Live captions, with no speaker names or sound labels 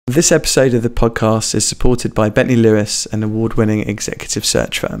This episode of the podcast is supported by Bentley Lewis, an award-winning executive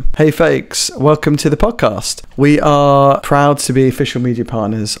search firm. Hey folks, welcome to the podcast. We are proud to be official media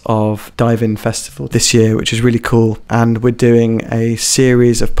partners of Dive In Festival this year, which is really cool. And we're doing a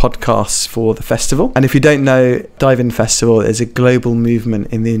series of podcasts for the festival. And if you don't know, Dive In Festival is a global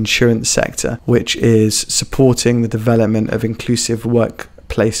movement in the insurance sector, which is supporting the development of inclusive workplace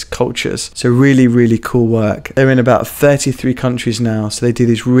cultures. So really cool work. They're in about 33 countries now, so they do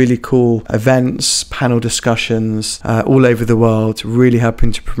these really cool events, panel discussions all over the world, really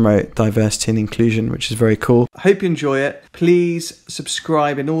helping to promote diversity and inclusion, which is very cool. I hope you enjoy it. Please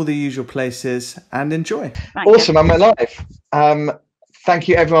subscribe in all the usual places and enjoy. Awesome, I'm live. Thank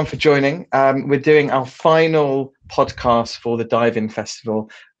you everyone for joining. We're doing our final podcast for the Dive In Festival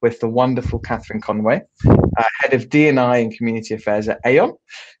with the wonderful Katherine Conway, Head of D&I and Community Affairs at Aon.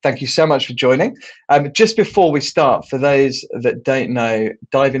 Thank you so much for joining. Just before we start, for those that don't know,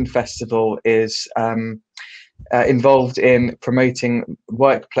 Dive In Festival is involved in promoting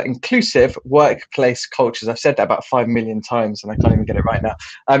inclusive workplace cultures. I've said that about 5 million times and I can't even get it right now,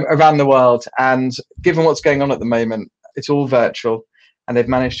 around the world. And given what's going on at the moment, it's all virtual. And they've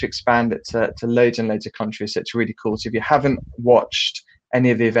managed to expand it to loads and loads of countries. So it's really cool. So if you haven't watched any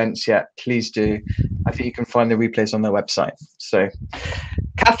of the events yet, please do. I think you can find the replays on their website. So,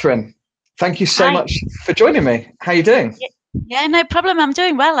 Katherine, thank you so much for joining me. How are you doing? Yeah, no problem. I'm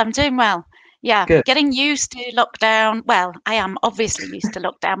doing well. Yeah, good. Getting used to lockdown. Well, I am obviously used to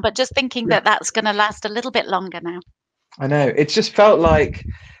lockdown, but just thinking that that's going to last a little bit longer now. I know. It just felt like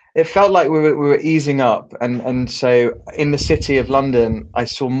we were easing up, and so in the city of London, I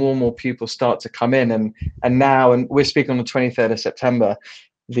saw more and more people start to come in, and now, and we're speaking on the 23rd of September,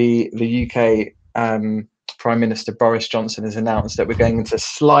 the UK Prime Minister Boris Johnson has announced that we're going into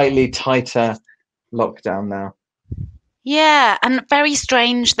slightly tighter lockdown now. Yeah, and very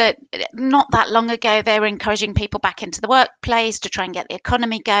strange that not that long ago they were encouraging people back into the workplace to try and get the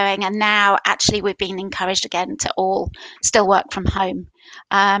economy going, and now actually we've been encouraged again to all still work from home.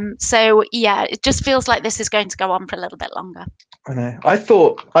 So yeah, it just feels like this is going to go on for a little bit longer. I know.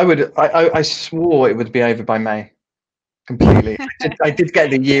 I swore it would be over by May completely. I did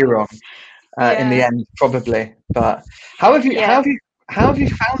get the year wrong in the end, probably. But how have you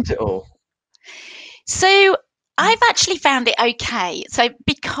found it all? So I've actually found it okay. So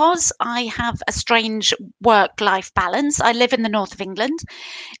because I have a strange work-life balance, I live in the north of England,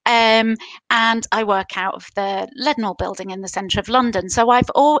 and I work out of the Leadenhall building in the centre of London. So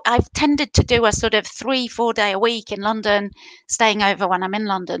I've tended to do a sort of 3-4 day a week in London, staying over when I'm in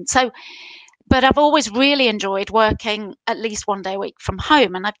London. But I've always really enjoyed working at least 1 day a week from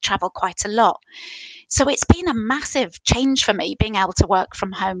home, and I've travelled quite a lot. So it's been a massive change for me being able to work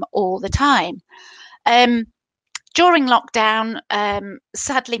from home all the time. During lockdown,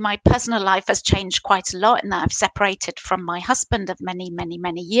 sadly, my personal life has changed quite a lot in that I've separated from my husband of many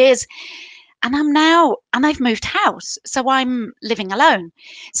years. And I've moved house, so I'm living alone.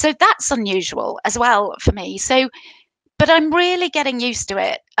 So that's unusual as well for me. But I'm really getting used to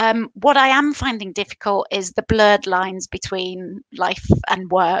it. What I am finding difficult is the blurred lines between life and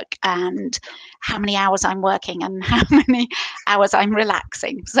work, and how many hours I'm working and how many hours I'm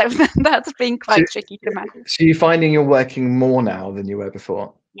relaxing. So that's been quite tricky to manage. So you're finding you're working more now than you were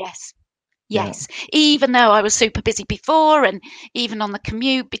before? Yes. Even though I was super busy before, and even on the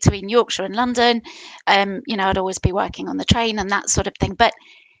commute between Yorkshire and London, I'd always be working on the train and that sort of thing. But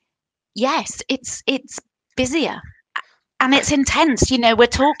yes, it's busier. And it's intense, we're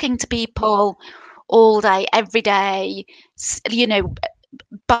talking to people all day, every day,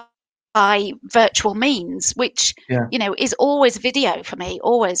 by virtual means, which, is always video for me.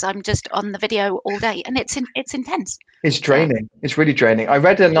 Always. I'm just on the video all day, and it's intense. It's draining. Yeah. It's really draining. I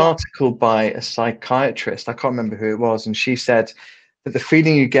read an article by a psychiatrist. I can't remember who it was. And she said that the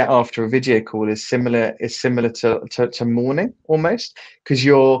feeling you get after a video call is similar to mourning almost, because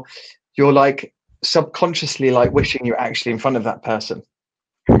you're like subconsciously like wishing you're actually in front of that person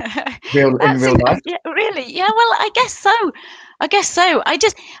in real life. Yeah, really. Yeah, well, I guess so. I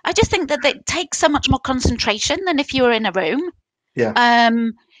just think that it takes so much more concentration than if you were in a room.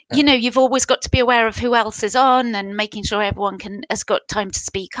 You've always got to be aware of who else is on, and making sure everyone has got time to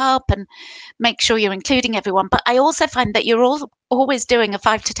speak up, and make sure you're including everyone. But I also find that you're always doing a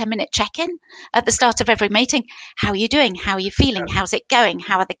 5 to 10 minute check-in at the start of every meeting. How are you doing? How are you feeling? How's it going?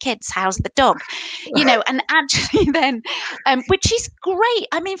 How are the kids? How's the dog? And actually then, which is great.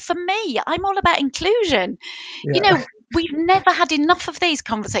 I mean, for me, I'm all about inclusion. We've never had enough of these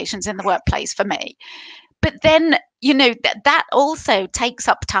conversations in the workplace for me. But then, that also takes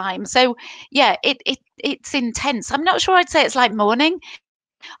up time. So, yeah, it's intense. I'm not sure I'd say it's like mourning.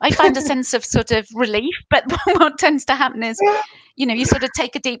 I find a sense of sort of relief, but what tends to happen is, you sort of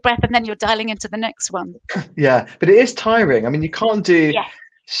take a deep breath and then you're dialing into the next one. Yeah, but it is tiring. I mean, you can't do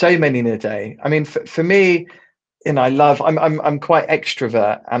so many in a day. I mean, for me, I'm quite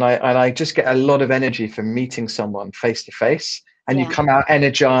extrovert, and I just get a lot of energy from meeting someone face to face, and you come out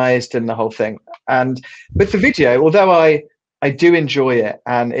energized and the whole thing. And with the video, although I do enjoy it,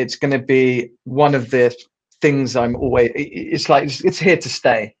 and it's going to be one of the things it's here to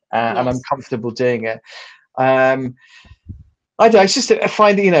stay, and I'm comfortable doing it. I don't know, it's just I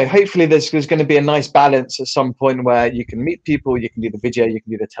find that, hopefully there's going to be a nice balance at some point where you can meet people, you can do the video, you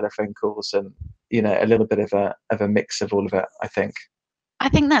can do the telephone calls, and a little bit of a mix of all of it, I think. I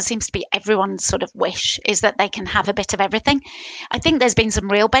think that seems to be everyone's sort of wish, is that they can have a bit of everything. I think there's been some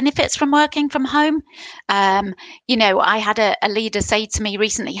real benefits from working from home. I had a leader say to me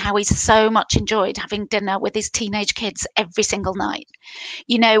recently how he's so much enjoyed having dinner with his teenage kids every single night,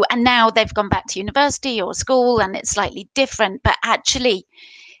 and now they've gone back to university or school and it's slightly different. But actually,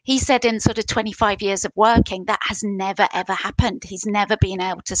 he said in sort of 25 years of working, that has never, ever happened. He's never been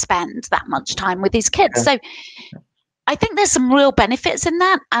able to spend that much time with his kids. So I think there's some real benefits in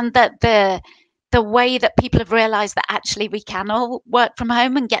that, and that the way that people have realized that actually we can all work from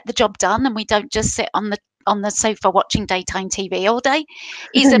home and get the job done, and we don't just sit on the sofa watching daytime TV all day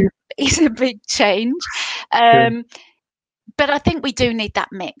is a big change. But I think we do need that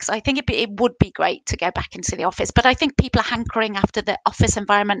mix. I think it would be great to go back into the office, but I think people are hankering after the office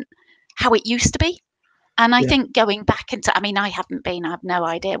environment how it used to be. And I think going back into, I haven't been, I have no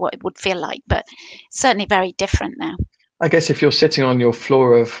idea what it would feel like, but certainly very different now. I guess if you're sitting on your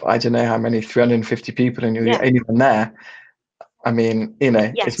floor of, I don't know how many, 350 people, and you're the only one there,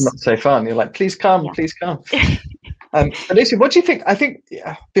 it's not so fun. You're like, please come, please come. But Lucy, what do you think? I think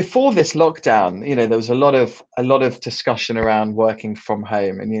before this lockdown, there was a lot of discussion around working from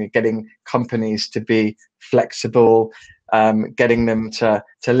home, and getting companies to be flexible, getting them to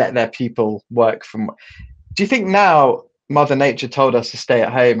let their people work from. Do you think now Mother Nature told us to stay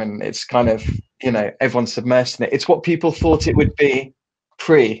at home, and it's kind of everyone's submersed in it? It's what people thought it would be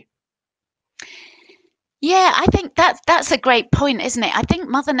pre. Yeah, I think that's a great point, isn't it? I think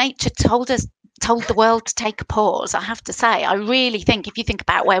Mother Nature told the world to take a pause. I have to say, I really think if you think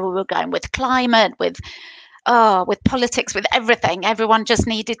about where we were going with climate, with politics, with everything, everyone just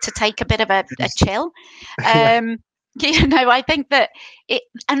needed to take a bit of a chill. I think that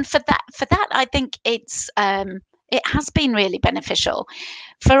for that, I think it has been really beneficial.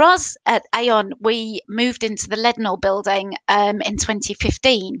 For us at Aon, we moved into the Leadenhall building in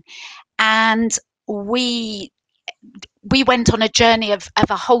 2015, and we went on a journey of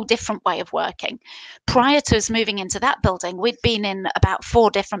a whole different way of working. Prior to us moving into that building, we'd been in about 4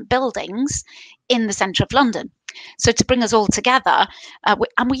 different buildings in the centre of London. So to bring us all together,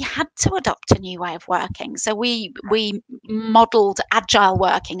 we had to adopt a new way of working. So we modelled agile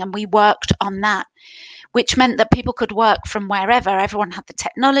working, and we worked on that, which meant that people could work from wherever. Everyone had the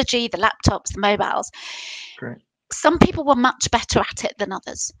technology, the laptops, the mobiles. Great. Some people were much better at it than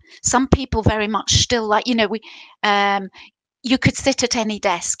others. Some people very much still you could sit at any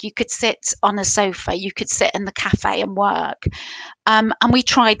desk, you could sit on a sofa, you could sit in the cafe and work. And we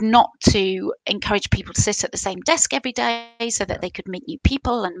tried not to encourage people to sit at the same desk every day so that they could meet new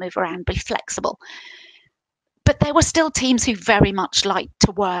people and move around, be flexible. But there were still teams who very much liked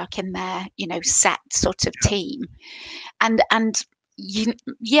to work in their, set sort of team. And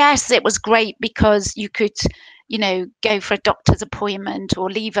yes, it was great because you could, go for a doctor's appointment or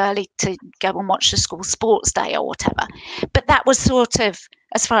leave early to go and watch the school sports day or whatever. But that was sort of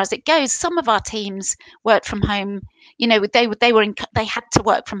as far as it goes. Some of our teams worked from home. They had to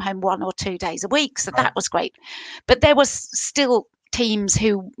work from home 1 or 2 days a week, so that was great. But there was still teams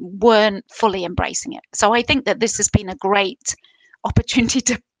who weren't fully embracing it. So I think that this has been a great opportunity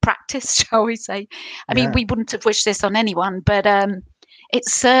to practice, shall we say. I mean, we wouldn't have wished this on anyone, but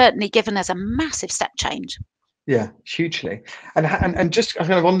it's certainly given us a massive step change. Yeah, hugely. And just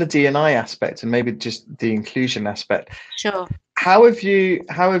kind of on the D&I aspect, and maybe just the inclusion aspect. Sure. How have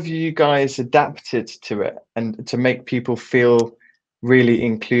you guys adapted to it, and to make people feel really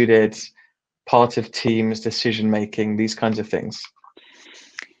included, part of teams, decision making, these kinds of things?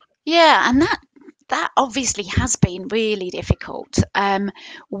 Yeah, and that obviously has been really difficult.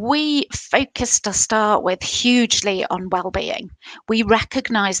 We focused to start with hugely on well-being. We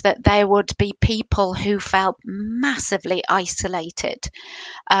recognised that there would be people who felt massively isolated,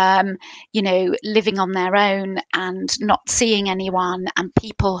 living on their own and not seeing anyone, and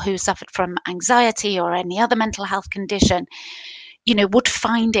people who suffered from anxiety or any other mental health condition, would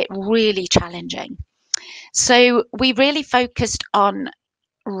find it really challenging. So we really focused on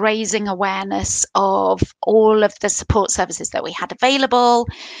raising awareness of all of the support services that we had available.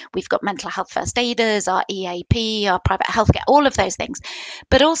 We've got mental health first aiders, our EAP, our private healthcare, all of those things.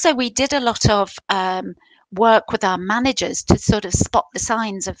 But also we did a lot of work with our managers to sort of spot the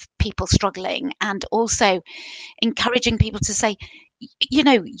signs of people struggling, and also encouraging people to say, you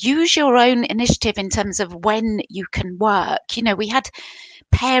know, use your own initiative in terms of when you can work. You know, we had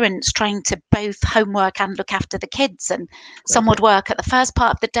parents trying to both homework and look after the kids, and some would work at the first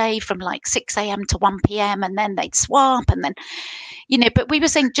part of the day from like 6 a.m. to 1 p.m. and then they'd swap, and then, you know, but we were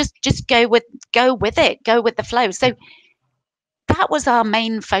saying just go with it, go with the flow. So that was our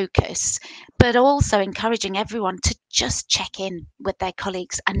main focus, but also encouraging everyone to just check in with their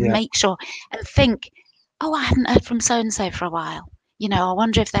colleagues and make sure and think, oh, I haven't heard from so and so for a while. You know, I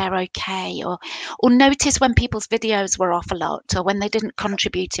wonder if they're okay, or notice when people's videos were off a lot, or when they didn't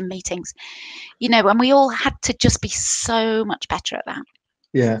contribute in meetings, you know, and we all had to just be so much better at that.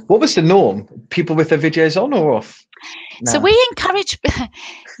 Yeah. What was the norm? People with their videos on or off? No. So we encourage,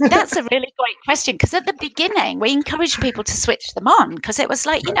 that's a really great question, because at the beginning we encouraged people to switch them on, because it was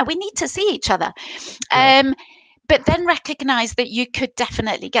like, you know, we need to see each other. But then recognize that you could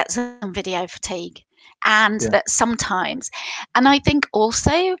definitely get some video fatigue, and that sometimes, and I think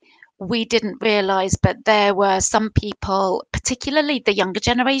also we didn't realize, but there were some people, particularly the younger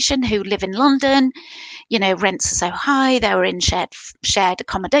generation, who live in London, you know, rents are so high, they were in shared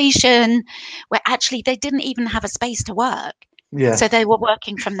accommodation, where actually they didn't even have a space to work. So they were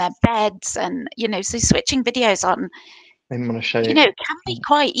working from their beds, and, you know, so switching videos on, they want to show you know, can be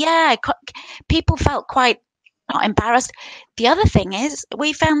quite, people felt quite not embarrassed. The other thing is,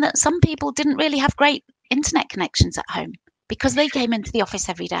 we found that some people didn't really have great internet connections at home, because they came into the office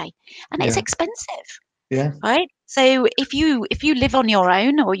every day, and it's expensive. Right. So if you live on your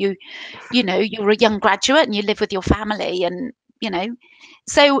own, or you know, you're a young graduate and you live with your family, and, you know,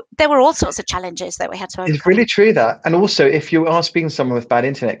 so there were all sorts of challenges that we had to overcome. It's really true that. And also, if you are speaking to someone with bad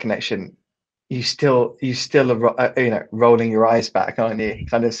internet connection, you still are, you know, rolling your eyes back, aren't you?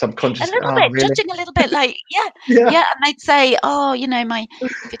 Kind of subconsciously. A little bit, really? Judging a little bit, like, and they'd say, oh, you know, my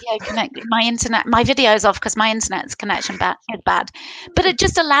video's off because my internet's connection is bad. But it's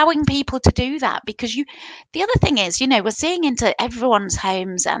just allowing people to do that, because the other thing is, you know, we're seeing into everyone's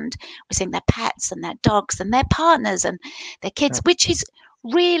homes, and we're seeing their pets and their dogs and their partners and their kids, which is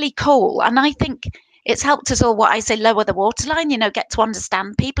really cool. And I think it's helped us all, what I say, lower the waterline, you know, get to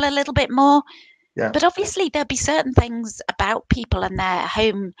understand people a little bit more. But obviously there'll be certain things about people and their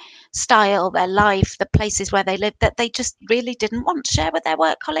home style, their life, the places where they live, that they just really didn't want to share with their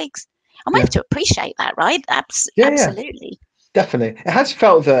work colleagues. And we have to appreciate that, right? Absolutely. Definitely. It has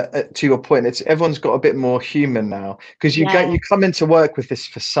felt that, to your point, everyone's got a bit more human now, because you come into work with this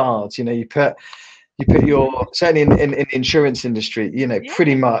facade, you know, you put your, certainly in the insurance industry, you know,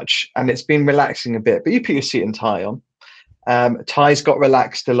 pretty much, and it's been relaxing a bit, but you put your suit and tie on. Ties got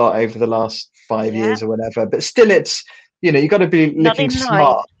relaxed a lot over the last 5 years or whatever, but still, it's, you know, you got to be looking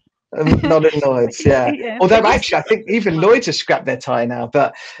smart. Not in Lloyd's, although actually I think even Lloyd's have scrapped their tie now,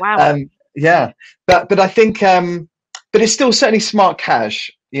 but but I think but it's still certainly smart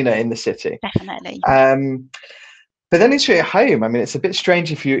cash, you know, in the city, definitely. But then it's at home. I mean, it's a bit strange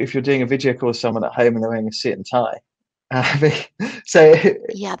if you're doing a video call with someone at home and they're wearing a suit and tie. So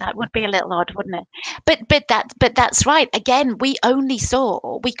that would be a little odd, wouldn't it? But that's right. Again, we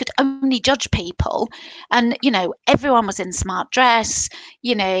could only judge people, and, you know, everyone was in smart dress.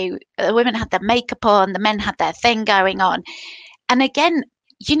 You know, the women had their makeup on, the men had their thing going on, and again,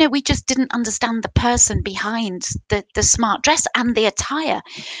 you know, we just didn't understand the person behind the smart dress and the attire.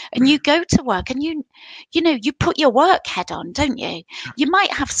 And you go to work and you know, you put your work head on, don't you? You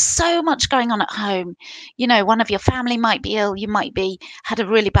might have so much going on at home. You know, one of your family might be ill. You might had a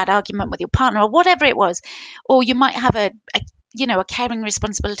really bad argument with your partner, or whatever it was. Or you might have a caring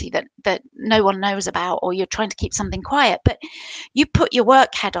responsibility that no one knows about, or you're trying to keep something quiet, but you put your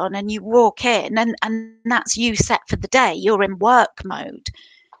work head on and you walk in, and that's you set for the day. You're in work mode.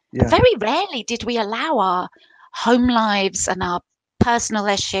 Very rarely did we allow our home lives and our personal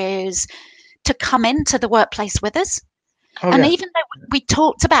issues to come into the workplace with us. Even though we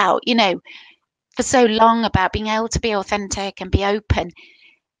talked about, you know, for so long about being able to be authentic and be open,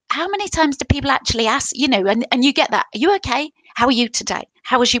 how many times do people actually ask, you know, and you get that, are you okay? How are you today?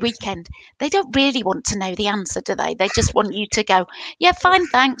 How was your weekend? They don't really want to know the answer, do they? They just want you to go, yeah, fine,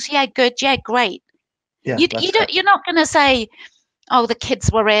 thanks. Yeah, good. Yeah, great. You're not going to say, oh, the kids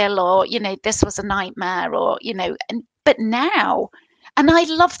were ill, or, you know, this was a nightmare, or, you know, but now, and I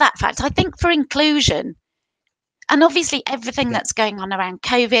love that fact. I think for inclusion, and obviously everything that's going on around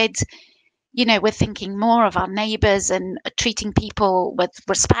COVID, we're thinking more of our neighbours and treating people with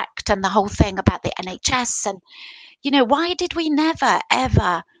respect, and the whole thing about the NHS. And, why did we never,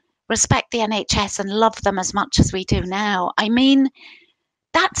 ever respect the NHS and love them as much as we do now? I mean,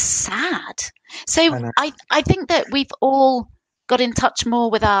 that's sad. So I think that we've all got in touch more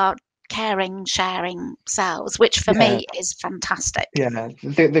with our caring, sharing selves, which for me is fantastic. Yeah,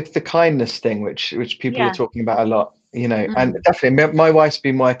 the kindness thing, which people are talking about a lot, and Mm. definitely my wife's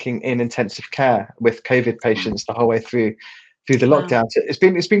been working in intensive care with COVID patients the whole way through the Wow. lockdown. So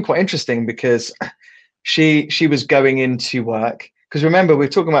it's been quite interesting because she was going into work, because remember, we're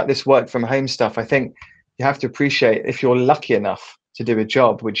talking about this work from home stuff. I think you have to appreciate if you're lucky enough to do a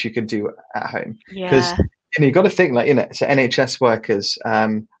job which you could do at home, because Yeah. you've got to think, like, so NHS workers,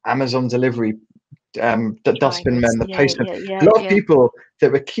 Amazon delivery, dustbin men, the postman, a lot of people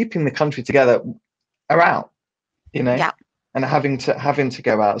that were keeping the country together are out, Yeah. and having to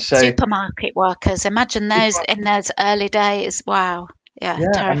go out. So Supermarket workers, imagine those in those early days. Wow. Yeah,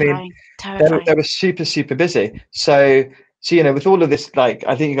 I mean, terrifying. they were super busy. So with all of this, like,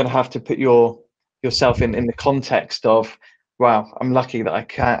 I think you're going to have to put yourself in the context of, wow, I'm lucky that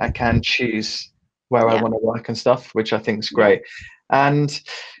I can choose where I want to work and stuff, which I think is great. And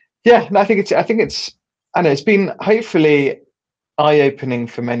no, I think it's I know it's been hopefully eye-opening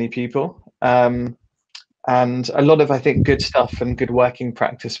for many people, and a lot of, I think, good stuff and good working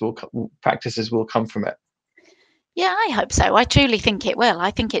practices will come from it. Yeah, I hope so. I truly think it will.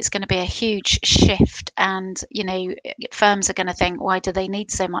 I think it's going to be a huge shift, and firms are going to think, why do they need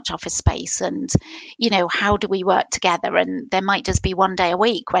so much office space, and how do we work together? And there might just be one day a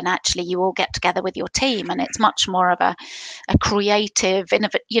week when actually you all get together with your team, and it's much more of a creative,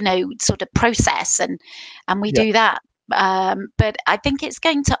 sort of process, and we do that. But I think it's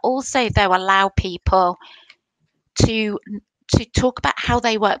going to also, though, allow people to talk about how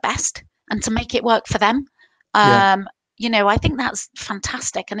they work best and to make it work for them. I think that's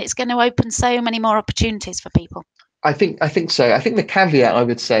fantastic, and it's going to open so many more opportunities for people. I think so. I think the caveat I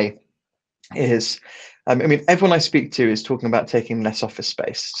would say is, I mean, everyone I speak to is talking about taking less office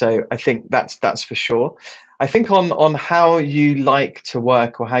space. So I think that's for sure. I think on how you like to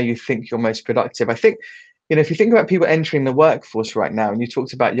work or how you think you're most productive, I think, if you think about people entering the workforce right now, and you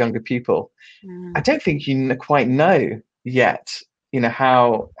talked about younger people, I don't think you quite know yet,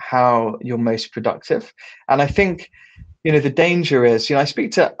 how you're most productive. And I think, the danger is, I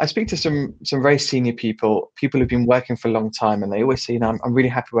speak to some very senior people who've been working for a long time, and they always say, I'm really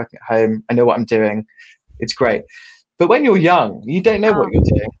happy working at home. I know what I'm doing. It's great. But when you're young, you don't know what you're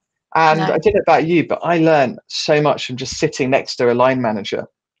doing. And I don't know about you, but I learned so much from just sitting next to a line manager,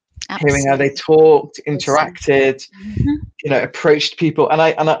 hearing how they talked, interacted, approached people. And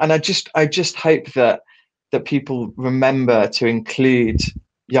I just hope that people remember to include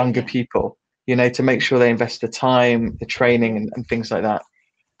younger people, to make sure they invest the time, the training, and things like that.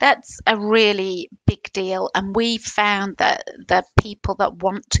 That's a really big deal. And we've found that the people that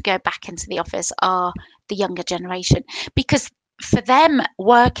want to go back into the office are the younger generation, because for them,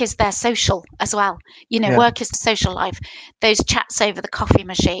 work is their social as well. Work is the social life. Those chats over the coffee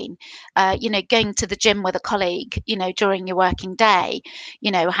machine, going to the gym with a colleague, during your working day,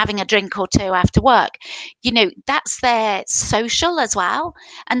 having a drink or two after work, that's their social as well.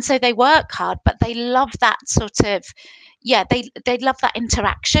 And so they work hard, but they love that sort of, they love that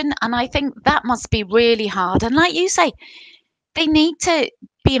interaction. And I think that must be really hard. And like you say, they need to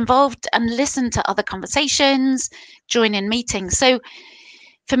be involved and listen to other conversations, join in meetings. So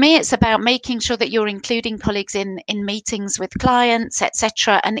for me, it's about making sure that you're including colleagues in meetings with clients,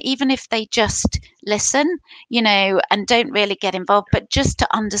 etc. And even if they just listen, and don't really get involved, but just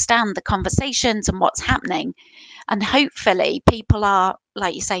to understand the conversations and what's happening. And hopefully people are,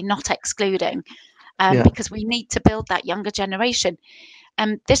 like you say, not excluding, because we need to build that younger generation.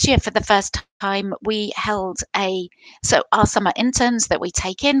 This year, for the first time, we held our summer interns that we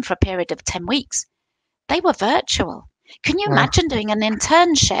take in for a period of 10 weeks, they were virtual. Can you imagine doing an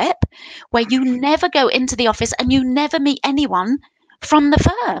internship where you never go into the office and you never meet anyone from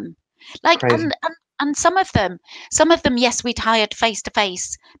the firm? Like, and some of them, yes, we'd hired face to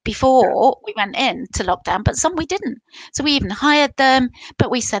face before we went into lockdown, but some we didn't. So we even hired them,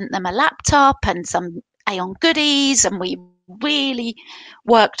 but we sent them a laptop and some Aon goodies, and we really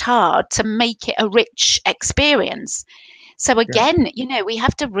worked hard to make it a rich experience. So again, we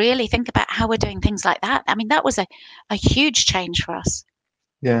have to really think about how we're doing things like that. I mean, that was a huge change for us.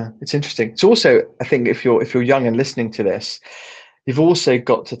 Yeah, it's interesting. It's also, I think, if you're young and listening to this, you've also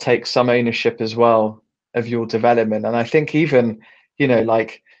got to take some ownership as well of your development. And I think even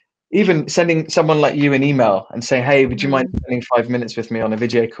sending someone like you an email and saying, hey, would you mind spending 5 minutes with me on a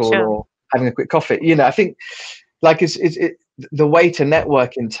video call, or having a quick coffee. You know, I think like it's the way to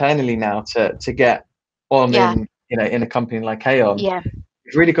network internally now to get on in, you know, in a company like Aon. Yeah.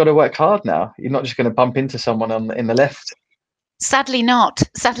 You've really got to work hard now. You're not just going to bump into someone in the lift. Sadly not.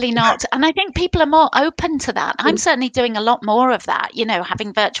 And I think people are more open to that. I'm certainly doing a lot more of that, you know,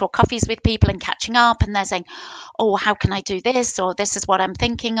 having virtual coffees with people and catching up, and they're saying, oh, how can I do this? Or this is what I'm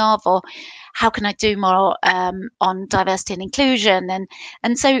thinking of, or how can I do more on diversity and inclusion?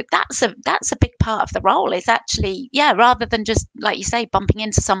 And so that's a big part of the role, is actually, rather than just, like you say, bumping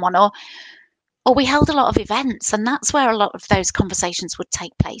into someone, or we held a lot of events, and that's where a lot of those conversations would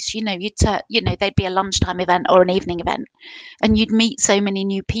take place. You know, they'd be a lunchtime event or an evening event, and you'd meet so many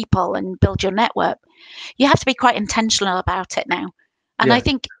new people and build your network. You have to be quite intentional about it now. And I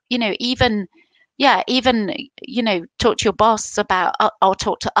think, you know, even, you know, talk to your boss about, or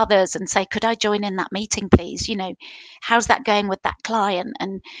talk to others and say, could I join in that meeting, please? You know, how's that going with that client?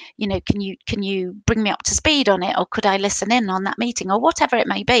 And, you know, can you bring me up to speed on it? Or could I listen in on that meeting, or whatever it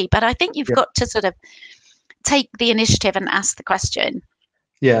may be? But I think you've got to sort of take the initiative and ask the question.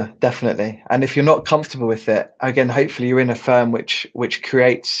 Yeah, definitely. And if you're not comfortable with it, again, hopefully you're in a firm which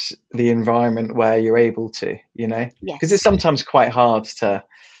creates the environment where you're able to, you know, because it's sometimes quite hard to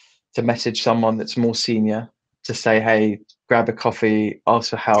message someone that's more senior to say, hey, grab a coffee, ask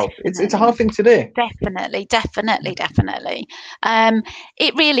for help. It's a hard thing to do. Definitely.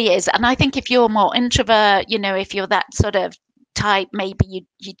 It really is. And I think if you're more introvert, you know, if you're that sort of type, maybe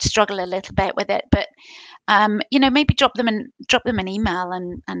you'd struggle a little bit with it. But you know, maybe drop them an email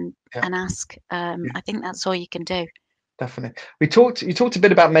and ask. I think that's all you can do. Definitely. You talked a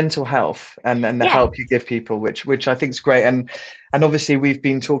bit about mental health and the help you give people, which I think is great. And obviously we've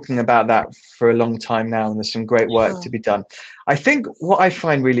been talking about that for a long time now, and there's some great work to be done. I think what I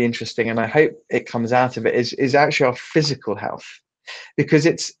find really interesting, and I hope it comes out of it, is actually our physical health, because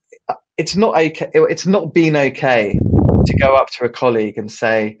it's not okay. It's not been okay to go up to a colleague and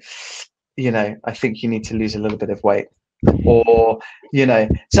say, you know, I think you need to lose a little bit of weight, or, you know,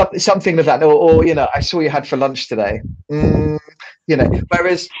 something of that, or you know, I saw you had for lunch today. You know,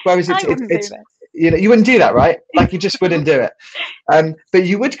 whereas it's you know, you wouldn't do that, right? Like, you just wouldn't do it. But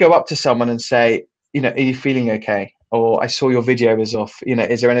you would go up to someone and say, you know, are you feeling okay? Or I saw your video was off. You know,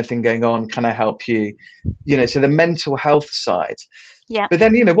 is there anything going on? Can I help you? You know, so the mental health side. Yeah. But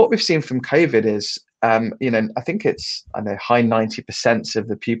then, you know, what we've seen from COVID is, you know, I think it's, I know, high 90% of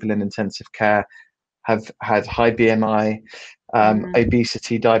the people in intensive care have had high BMI,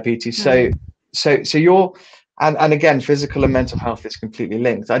 obesity, diabetes. So you're, and again, physical and mental health is completely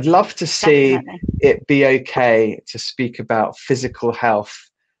linked. I'd love to see it be okay to speak about physical health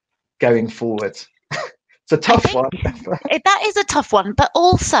going forward. It's a tough one. That is a tough one, but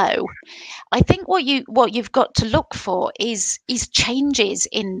also I think what you've got to look for is changes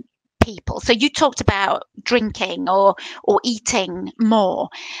in people. So you talked about drinking or eating more,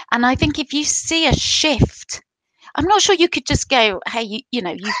 and I think if you see a shift, I'm not sure you could just go, hey, you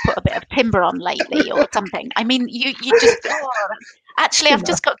know, you've put a bit of timber on lately or something. I mean, you just, actually, I've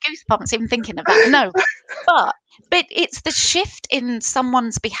just got goosebumps even thinking of that. No, but it's the shift in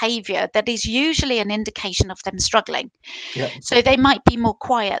someone's behavior that is usually an indication of them struggling. So they might be more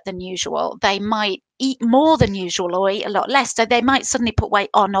quiet than usual. They might eat more than usual or eat a lot less. So they might suddenly put weight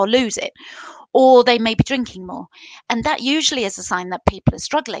on or lose it. Or they may be drinking more. And that usually is a sign that people are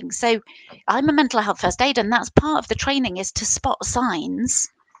struggling. So I'm a mental health first aid, and that's part of the training, is to spot signs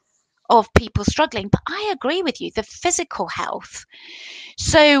of people struggling. But I agree with you, the physical health.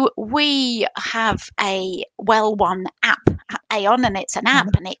 So we have a Well1 app at Aon, and it's an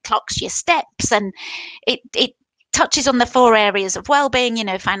app, and it clocks your steps, and it touches on the 4 areas of well-being, you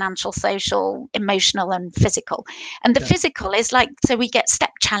know, financial, social, emotional, and physical. And the physical is like, so we get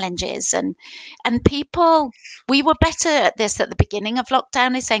step challenges, and people, we were better at this at the beginning of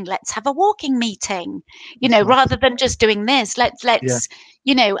lockdown, is saying, let's have a walking meeting, you know, rather than just doing this, let's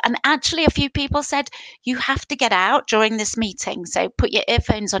you know. And actually a few people said, you have to get out during this meeting, so put your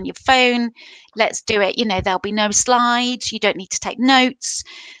earphones on your phone, let's do it, you know, there'll be no slides, you don't need to take notes,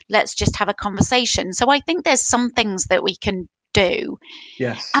 let's just have a conversation. So I think there's some things that we can do.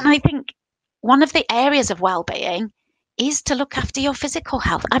 Yes. And I think one of the areas of well-being is to look after your physical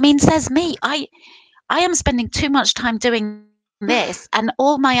health. I mean, says me, I am spending too much time doing this, and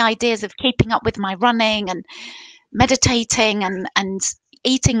all my ideas of keeping up with my running and meditating and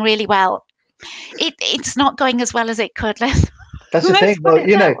eating really well, it's not going as well as it could. That's the thing. Well,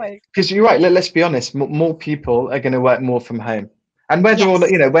 you know, because you're right. Let's be honest. More people are going to work more from home, and whether all,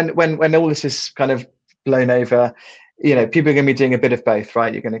 you know, when all this is kind of blown over, people are going to be doing a bit of both,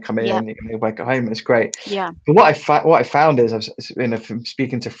 right? You're going to come in, Yeah. you're going to work at home. It's great. Yeah. But what I found is, from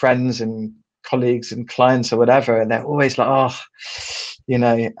speaking to friends and colleagues and clients or whatever, and they're always like, oh,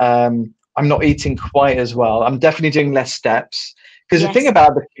 I'm not eating quite as well. I'm definitely doing less steps, because the thing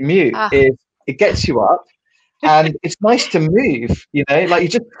about the commute is it gets you up, and it's nice to move. Like you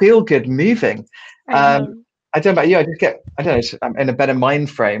just feel good moving. I don't know about you. I don't know. I'm in a better mind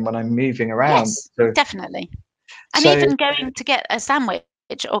frame when I'm moving around. Yes, So, definitely. And even going to get a sandwich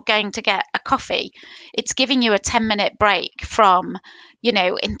or going to get a coffee, it's giving you a 10-minute break from,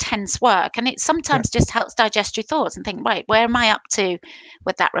 intense work. And it sometimes just helps digest your thoughts and think, right, where am I up to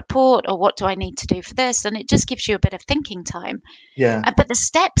with that report, or what do I need to do for this? And it just gives you a bit of thinking time. Yeah. But the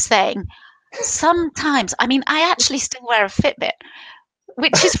steps thing, sometimes, I mean, I actually still wear a Fitbit,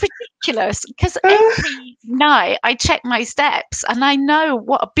 which is ridiculous, because every night I check my steps and I know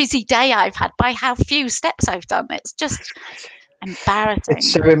what a busy day I've had by how few steps I've done. It's just embarrassing.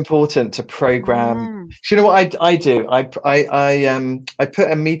 It's so important to program. Do you know what I do? I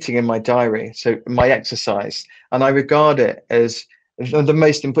put a meeting in my diary, so my exercise, and I regard it as the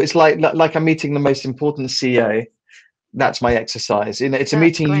most important. It's like I'm meeting the most important CEO. That's my exercise. It's a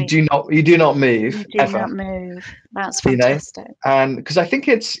meeting great. You do not move. You do not move. That's fantastic. And because I think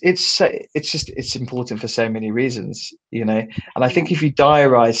it's important for so many reasons, And I think if you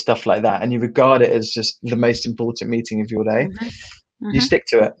diarize stuff like that and you regard it as just the most important meeting of your day, you stick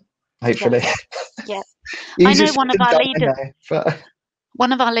to it. Hopefully. Yeah. I know one of our leaders.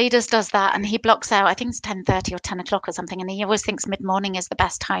 One of our leaders does that, and he blocks out, I think it's 10:30 or 10 o'clock or something, and he always thinks mid-morning is the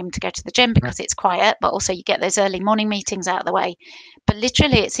best time to go to the gym because it's quiet, but also you get those early morning meetings out of the way. But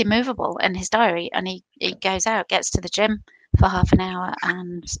literally it's immovable in his diary, and he goes out, gets to the gym for half an hour,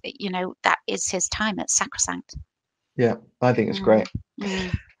 and that is his time. It's sacrosanct. Yeah, I think it's great.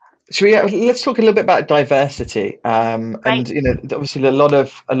 So let's talk a little bit about diversity, and obviously a lot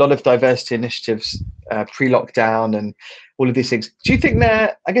of diversity initiatives pre-lockdown and all of these things. Do you think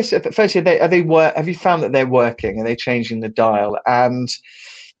they're? I guess firstly, have you found that they're working? Are they changing the dial? And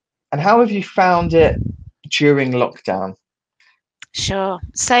how have you found it during lockdown? Sure.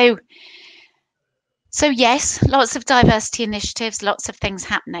 So yes, lots of diversity initiatives, lots of things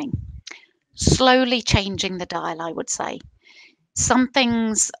happening. Slowly changing the dial, I would say. Some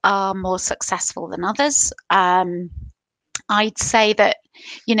things are more successful than others. I'd say that,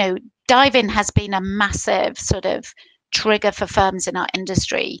 dive-in has been a massive sort of trigger for firms in our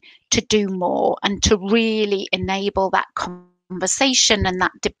industry to do more and to really enable that conversation and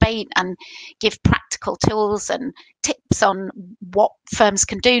that debate and give practical tools and tips on what firms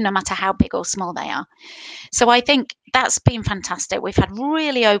can do, no matter how big or small they are. So I think that's been fantastic. We've had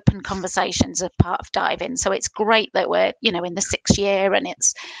really open conversations as part of Dive-In. So it's great that we're, in the 6th year, and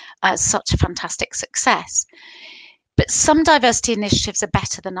it's such a fantastic success. But some diversity initiatives are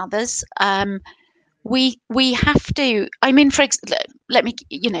better than others. We have to, I mean,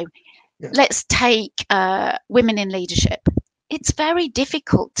 let's take women in leadership. It's very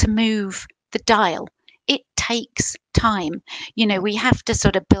difficult to move the dial. It takes time. We have to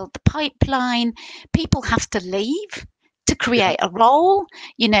sort of build the pipeline. People have to leave to create a role.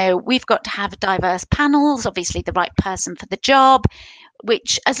 We've got to have diverse panels, obviously the right person for the job,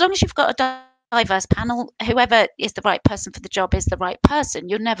 which as long as you've got a diverse panel, whoever is the right person for the job is the right person.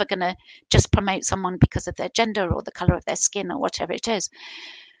 You're never going to just promote someone because of their gender or the colour of their skin or whatever it is.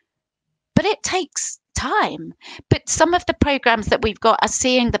 But it takes time. But some of the programs that we've got are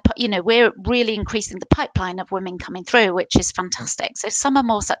seeing we're really increasing the pipeline of women coming through, which is fantastic. So some are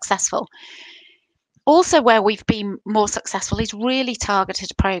more successful. Also, where we've been more successful is really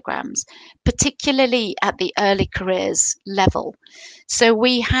targeted programs, particularly at the early careers level. So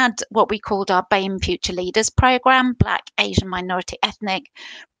we had what we called our BAME Future Leaders program, Black, Asian, Minority, Ethnic,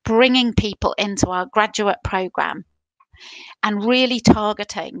 bringing people into our graduate program and really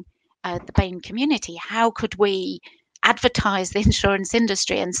targeting the BAME community. How could we advertise the insurance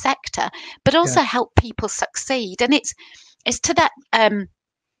industry and sector, but also help people succeed? And it's to that.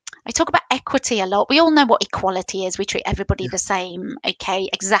 I talk about equity a lot. We all know what equality is. We treat everybody the same,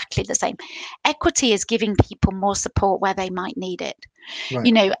 exactly the same. Equity is giving people more support where they might need it,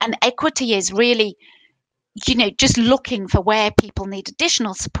 and equity is really, just looking for where people need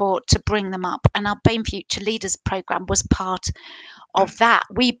additional support to bring them up. And our BAME Future Leaders program was part of that.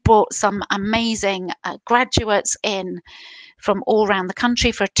 We brought some amazing graduates in from all around the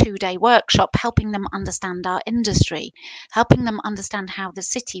country for a 2-day workshop, helping them understand our industry, helping them understand how the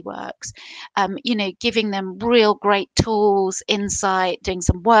city works, giving them real great tools, insight, doing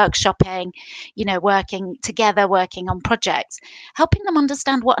some workshopping, working together, working on projects, helping them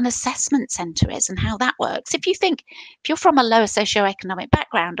understand what an assessment centre is and how that works. If you're from a lower socioeconomic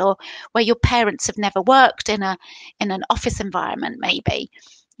background, or where your parents have never worked in an office environment, maybe,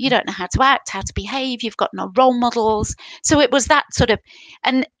 you don't know how to act, how to behave, you've got no role models. So it was that sort of,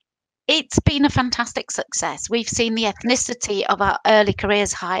 and it's been a fantastic success. We've seen the ethnicity of our early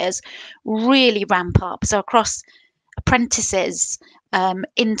careers hires really ramp up. So across apprentices,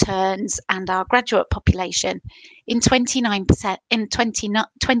 interns, and our graduate population, in 29%, in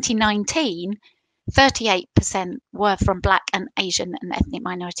 2019, 38% were from Black and Asian and ethnic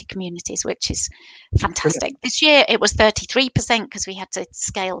minority communities, which is fantastic. Brilliant. This year it was 33% because we had to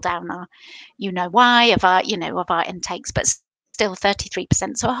scale down our, why of our intakes, but still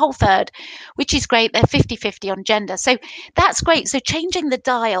 33%. So a whole third, which is great. They're 50-50 on gender. So that's great. So changing the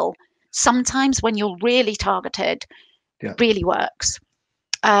dial sometimes when you're really targeted really works.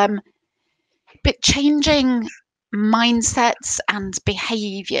 But changing mindsets and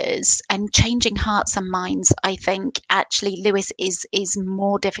behaviors and changing hearts and minds, I think actually, Lewis, is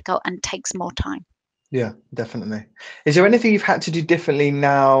more difficult and takes more time. Yeah, definitely. Is there anything you've had to do differently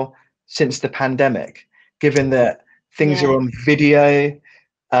now since the pandemic, given that things are on video?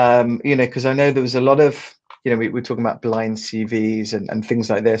 Because I know there was a lot of, we're talking about blind CVs and things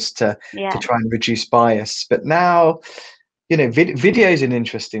like this to try and reduce bias. But now, video is an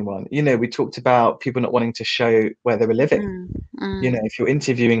interesting one. We talked about people not wanting to show where they were living. If you're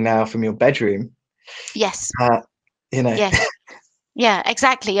interviewing now from your bedroom. Yes. Yes. Yeah,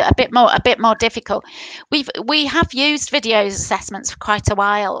 exactly. A bit more difficult. We have used video assessments for quite a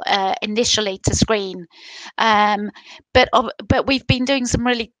while initially to screen, but we've been doing some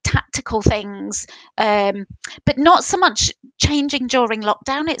really tactical things, but not so much changing during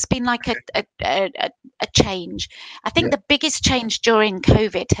lockdown. It's been like a change. I think the biggest change during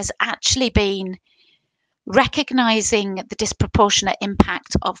COVID has actually been recognizing the disproportionate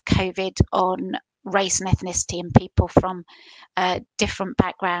impact of COVID on race and ethnicity and people from different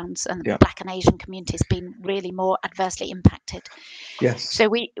backgrounds, and Black and Asian communities being really more adversely impacted. Yes. So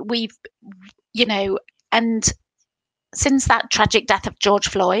we've and since that tragic death of George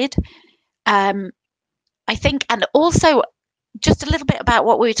Floyd, I think, and also just a little bit about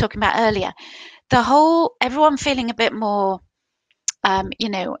what we were talking about earlier, everyone feeling a bit more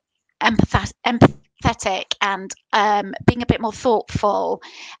empathetic and being a bit more thoughtful,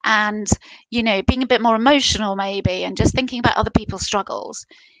 and being a bit more emotional maybe, and just thinking about other people's struggles.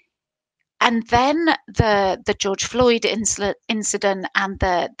 And then the George Floyd incident and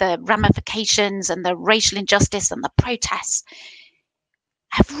the ramifications and the racial injustice and the protests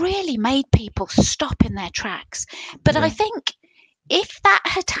have really made people stop in their tracks. But I think if that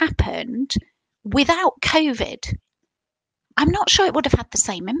had happened without COVID, I'm not sure it would have had the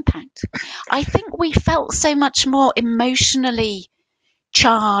same impact. I think we felt so much more emotionally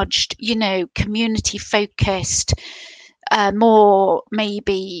charged, community focused, more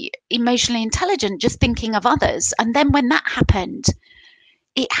maybe emotionally intelligent, just thinking of others. And then when that happened,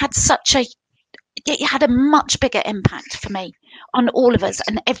 it had a much bigger impact for me on all of us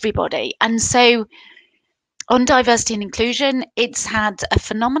and everybody. And so on diversity and inclusion, it's had a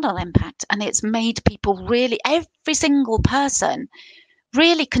phenomenal impact, and it's made people really, every single person,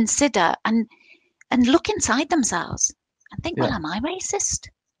 really consider and look inside themselves and think, well, am I racist?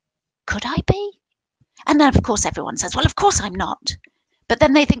 Could I be? And then, of course, everyone says, well, of course I'm not. But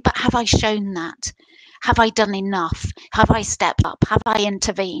then they think, but have I shown that? Have I done enough? Have I stepped up? Have I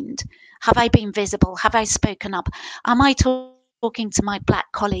intervened? Have I been visible? Have I spoken up? Am I talking to my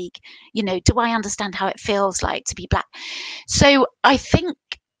Black colleague? Do I understand how it feels like to be Black? So I think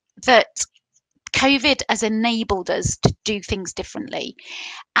that COVID has enabled us to do things differently.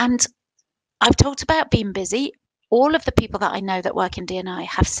 And I've talked about being busy. All of the people that I know that work in D&I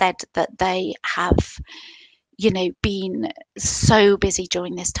have said that they have, been so busy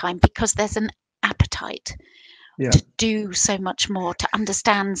during this time because there's an appetite to do so much more, to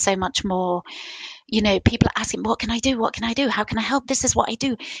understand so much more. People are asking, what can I do? What can I do? How can I help? This is what I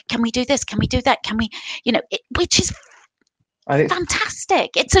do. Can we do this? Can we do that? Can we, which is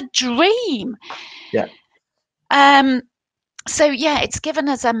fantastic. It's a dream. Yeah. So it's given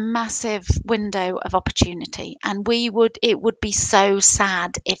us a massive window of opportunity, and it would be so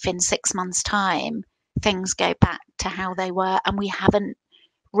sad if in 6 months' time things go back to how they were, and we haven't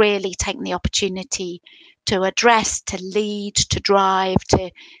really taken the opportunity to address, to lead, to drive,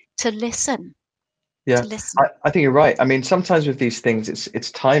 to listen. Yeah, to listen. I think you're right. I mean, sometimes with these things,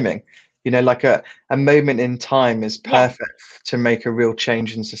 it's timing. You know, like a moment in time is Yeah. perfect to make a real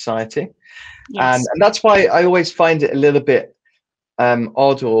change in society. Yes. And that's why I always find it a little bit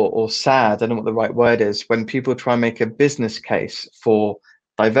odd or sad, I don't know what the right word is, when people try and make a business case for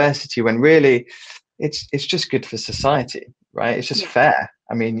diversity when really it's just good for society, right? It's just Yeah. fair.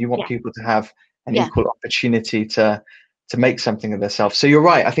 I mean, you want Yeah. people to have an Yeah. equal opportunity to make something of themselves. So you're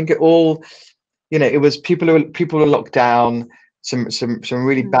right. I think it all, you know, it was people were locked down, some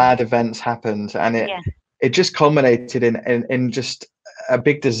really bad events happened, and Yeah. it just culminated in just a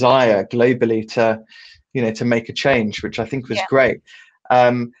big desire globally to, you know, to make a change, which I think was Yeah. great.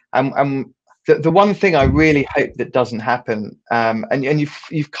 And the one thing I really hope that doesn't happen, and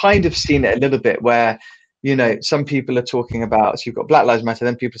you've kind of seen it a little bit where, you know, some people are talking about, so you've got Black Lives Matter,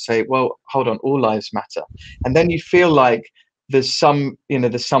 then people say, well, hold on, all lives matter. And then you feel like there's some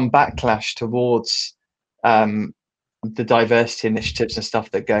backlash towards the diversity initiatives and stuff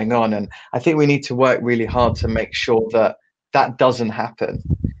that are going on. And I think we need to work really hard to make sure that that doesn't happen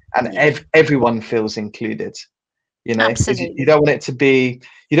and Yeah. everyone feels included, you know, because you Absolutely. don't want it to be,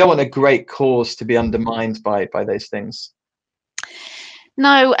 you don't want a great cause to be undermined by those things.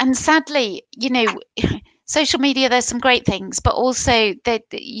 No, and sadly, you know, social media, there's some great things, but also that,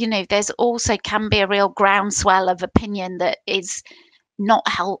 you know, there's also can be a real groundswell of opinion that is not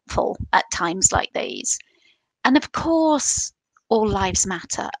helpful at times like these. And of course, all lives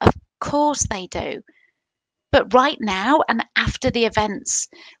matter. Of course they do. But right now, and after the events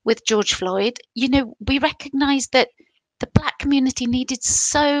with George Floyd, you know, we recognize that the Black community needed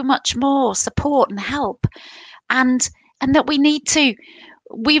so much more support and help, and that we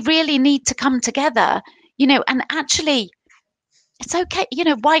really need to come together, you know. And actually, it's okay, you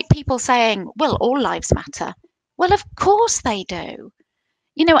know, white people saying, well, all lives matter. Well, of course they do,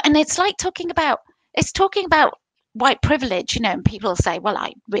 you know. And it's talking about white privilege, you know. And people say, well,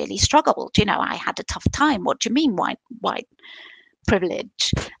 I really struggled, you know, I had a tough time. What do you mean white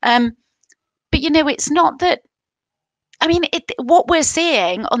privilege? But you know, it's not that. I mean, what we're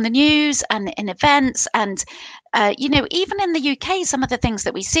seeing on the news and in events, and you know, even in the UK, some of the things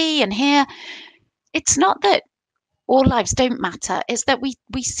that we see and hear, it's not that all lives don't matter. It's that we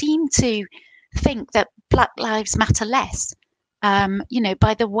seem to think that Black lives matter less. You know,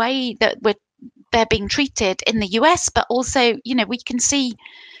 by the way that they're being treated in the US, but also, you know, we can see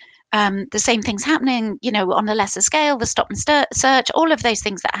the same things happening, you know, on a lesser scale, the stop and search, all of those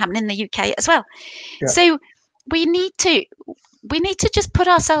things that happen in the UK as well. Yeah. So we need to just put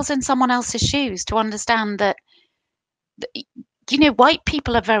ourselves in someone else's shoes to understand that, you know, white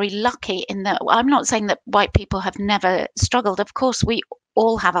people are very lucky in that. I'm not saying that white people have never struggled. Of course, we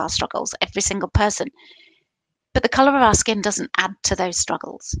all have our struggles, every single person. But the color of our skin doesn't add to those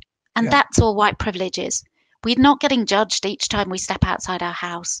struggles. And Yeah. that's all white privilege is. We're not getting judged each time we step outside our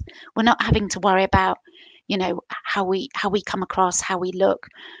house. We're not having to worry about, you know, how we come across, how we look,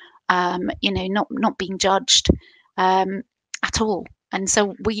 you know, not being judged at all. And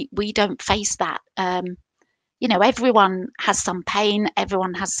so we don't face that. You know, everyone has some pain,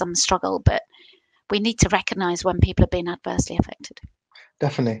 everyone has some struggle, but we need to recognize when people are being adversely affected.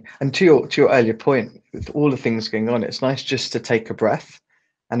 Definitely. And to your earlier point, with all the things going on, it's nice just to take a breath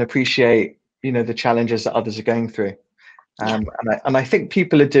and appreciate, you know, the challenges that others are going through. Yeah. And I think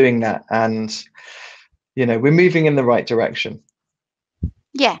people are doing that, and you know, we're moving in the right direction,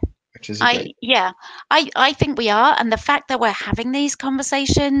 Yeah. which is a great. I think we are. And the fact that we're having these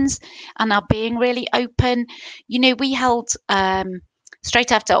conversations and are being really open, you know, we held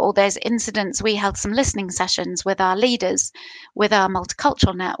straight after all those incidents, we held some listening sessions with our leaders, with our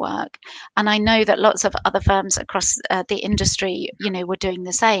multicultural network. And I know that lots of other firms across the industry, you know, were doing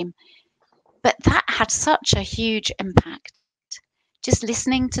the same. But that had such a huge impact. Just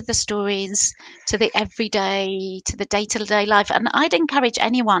listening to the stories, to the everyday, to the day-to-day life. And I'd encourage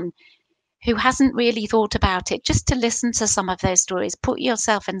anyone who hasn't really thought about it just to listen to some of those stories, put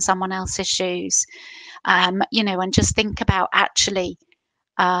yourself in someone else's shoes, you know, and just think about actually,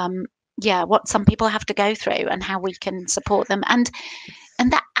 what some people have to go through and how we can support them. And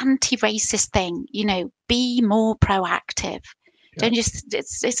that anti-racist thing, you know, be more proactive. Yeah. Don't just,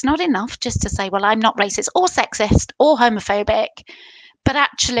 it's not enough just to say, well, I'm not racist or sexist or homophobic, but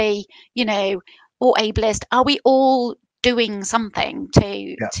actually, you know, or ableist. Are we all doing something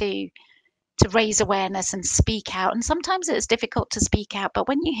to raise awareness and speak out? And sometimes it's difficult to speak out, but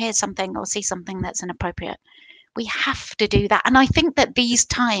when you hear something or see something that's inappropriate, we have to do that. And I think that these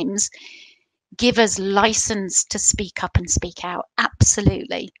times give us license to speak up and speak out.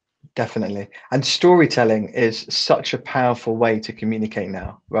 Absolutely. Definitely. And storytelling is such a powerful way to communicate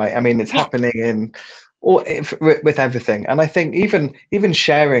now, right? I mean, it's Yeah, happening in all with everything. And I think even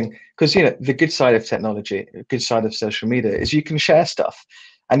sharing, because the good side of technology, the good side of social media is you can share stuff.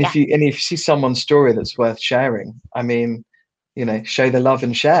 And yeah, if you see someone's story that's worth sharing, I mean, show the love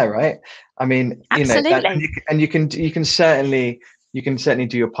and share, right? I mean, that, absolutely. and you can certainly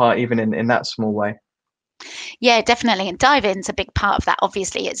do your part even in that small way. Yeah, definitely. And dive in's a big part of that.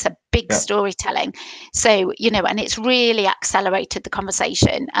 Obviously, it's a big Yeah. storytelling. So, and it's really accelerated the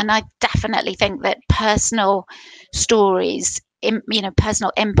conversation. And I definitely think that personal stories,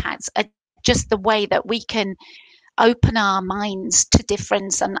 personal impacts are just the way that we can open our minds to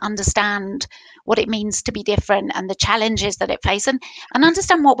difference and understand what it means to be different and the challenges that it faces, and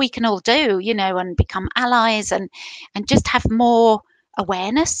understand what we can all do, and become allies, and just have more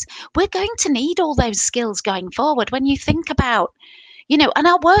awareness. We're going to need all those skills going forward. When you think about, and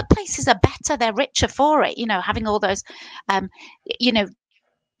our workplaces are better, they're richer for it, having all those, um, you know,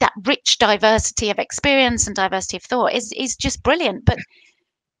 that rich diversity of experience and diversity of thought is just brilliant. But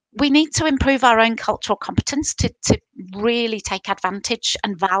we need to improve our own cultural competence to really take advantage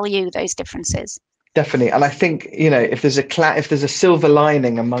and value those differences. Definitely. And I think, if there's a silver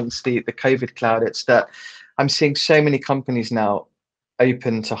lining amongst the COVID cloud, it's that I'm seeing so many companies now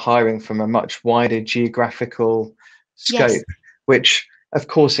open to hiring from a much wider geographical Yes. scope, which of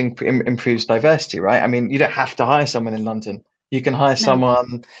course improves diversity, right? I mean, you don't have to hire someone in London. You can hire No.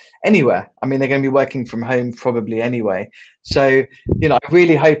 someone anywhere. I mean, they're going to be working from home probably anyway. So, I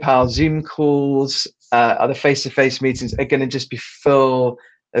really hope our Zoom calls, other face-to-face meetings are going to just be full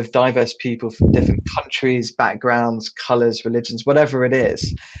of diverse people from different countries, backgrounds, colors, religions, whatever it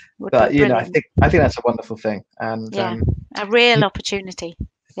is. Would be But I brilliant. think that's a wonderful thing. And Yeah, a real opportunity.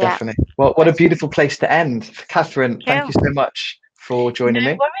 Yeah. definitely. Well, what a Definitely. beautiful place to end. Catherine, thank Cool. you so much for No joining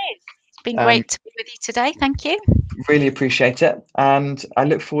me. worries. It's been Um, great to be with you today. Thank you. really appreciate it. And I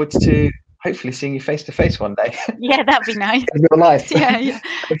look forward to hopefully seeing you face to face one day Yeah, that'd be nice. in real life. Yeah, yeah.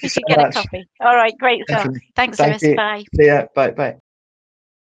 Thank you We so should get a much. coffee. All right, great stuff. Definitely. Thanks, Thank Lewis. you. Bye. See ya. Bye. Bye.